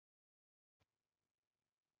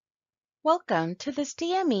Welcome to this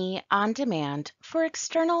DME on demand for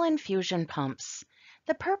external infusion pumps.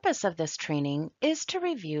 The purpose of this training is to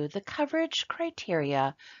review the coverage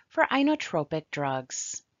criteria for inotropic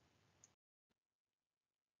drugs.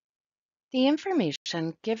 The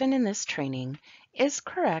information given in this training is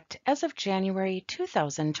correct as of January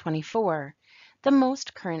 2024. The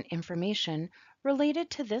most current information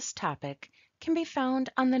related to this topic can be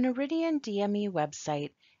found on the Noridian DME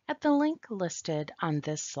website at the link listed on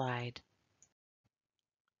this slide.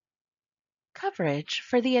 Coverage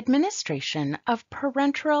for the administration of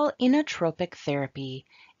parenteral inotropic therapy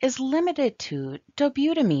is limited to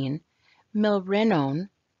dobutamine, milrinone,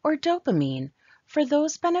 or dopamine for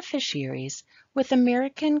those beneficiaries with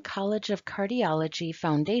American College of Cardiology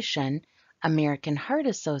Foundation, American Heart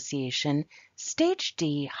Association, Stage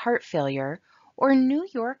D heart failure, or New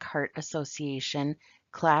York Heart Association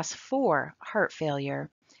Class 4 heart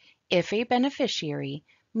failure, if a beneficiary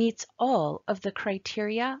meets all of the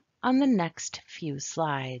criteria on the next few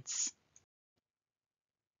slides.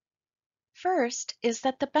 First is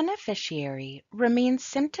that the beneficiary remains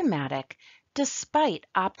symptomatic despite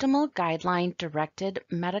optimal guideline-directed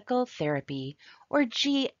medical therapy, or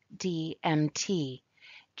GDMT.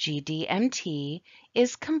 GDMT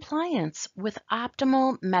is compliance with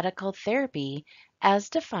optimal medical therapy as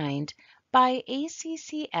defined by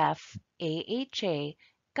ACCF-AHA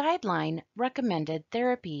guideline recommended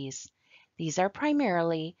therapies. These are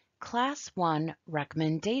primarily Class 1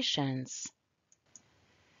 recommendations.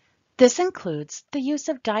 This includes the use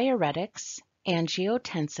of diuretics,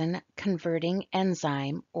 angiotensin-converting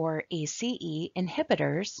enzyme or ACE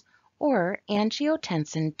inhibitors, or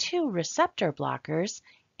angiotensin II receptor blockers,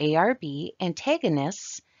 ARB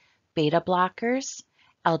antagonists, beta blockers,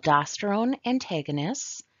 aldosterone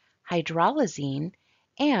antagonists, hydralazine,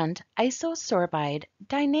 and isosorbide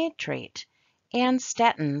dinitrate, and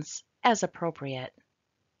statins as appropriate.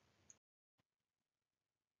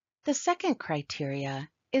 The second criteria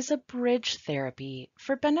is a bridge therapy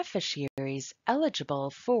for beneficiaries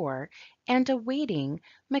eligible for and awaiting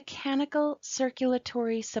mechanical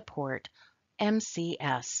circulatory support,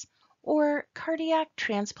 MCS, or cardiac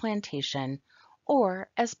transplantation,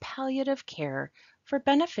 or as palliative care for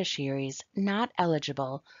beneficiaries not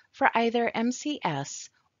eligible for either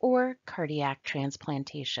MCS or cardiac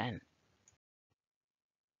transplantation.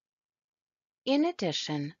 In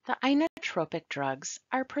addition, the inotropic drugs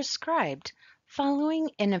are prescribed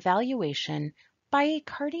following an evaluation by a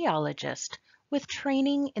cardiologist with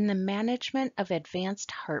training in the management of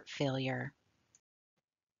advanced heart failure.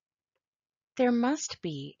 There must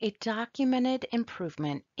be a documented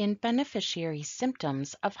improvement in beneficiary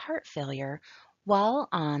symptoms of heart failure while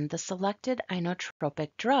on the selected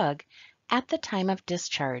inotropic drug at the time of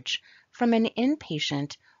discharge from an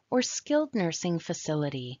inpatient or skilled nursing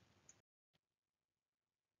facility.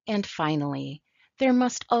 And finally, there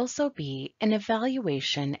must also be an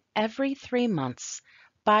evaluation every 3 months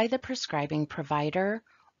by the prescribing provider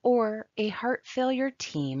or a heart failure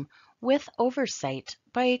team with oversight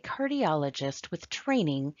by a cardiologist with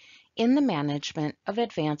training in the management of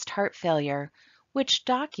advanced heart failure, which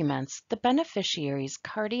documents the beneficiary's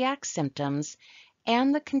cardiac symptoms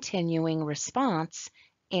and the continuing response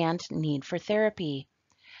and need for therapy.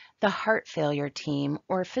 The heart failure team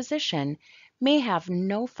or physician may have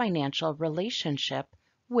no financial relationship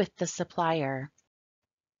with the supplier.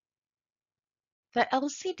 The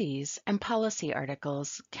LCDs and policy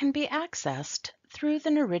articles can be accessed through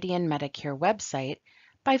the Noridian Medicare website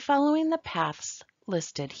by following the paths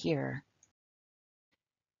listed here.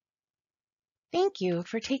 Thank you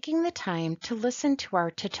for taking the time to listen to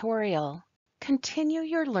our tutorial. Continue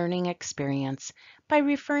your learning experience by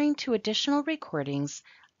referring to additional recordings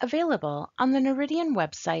available on the Noridian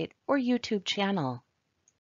website or YouTube channel.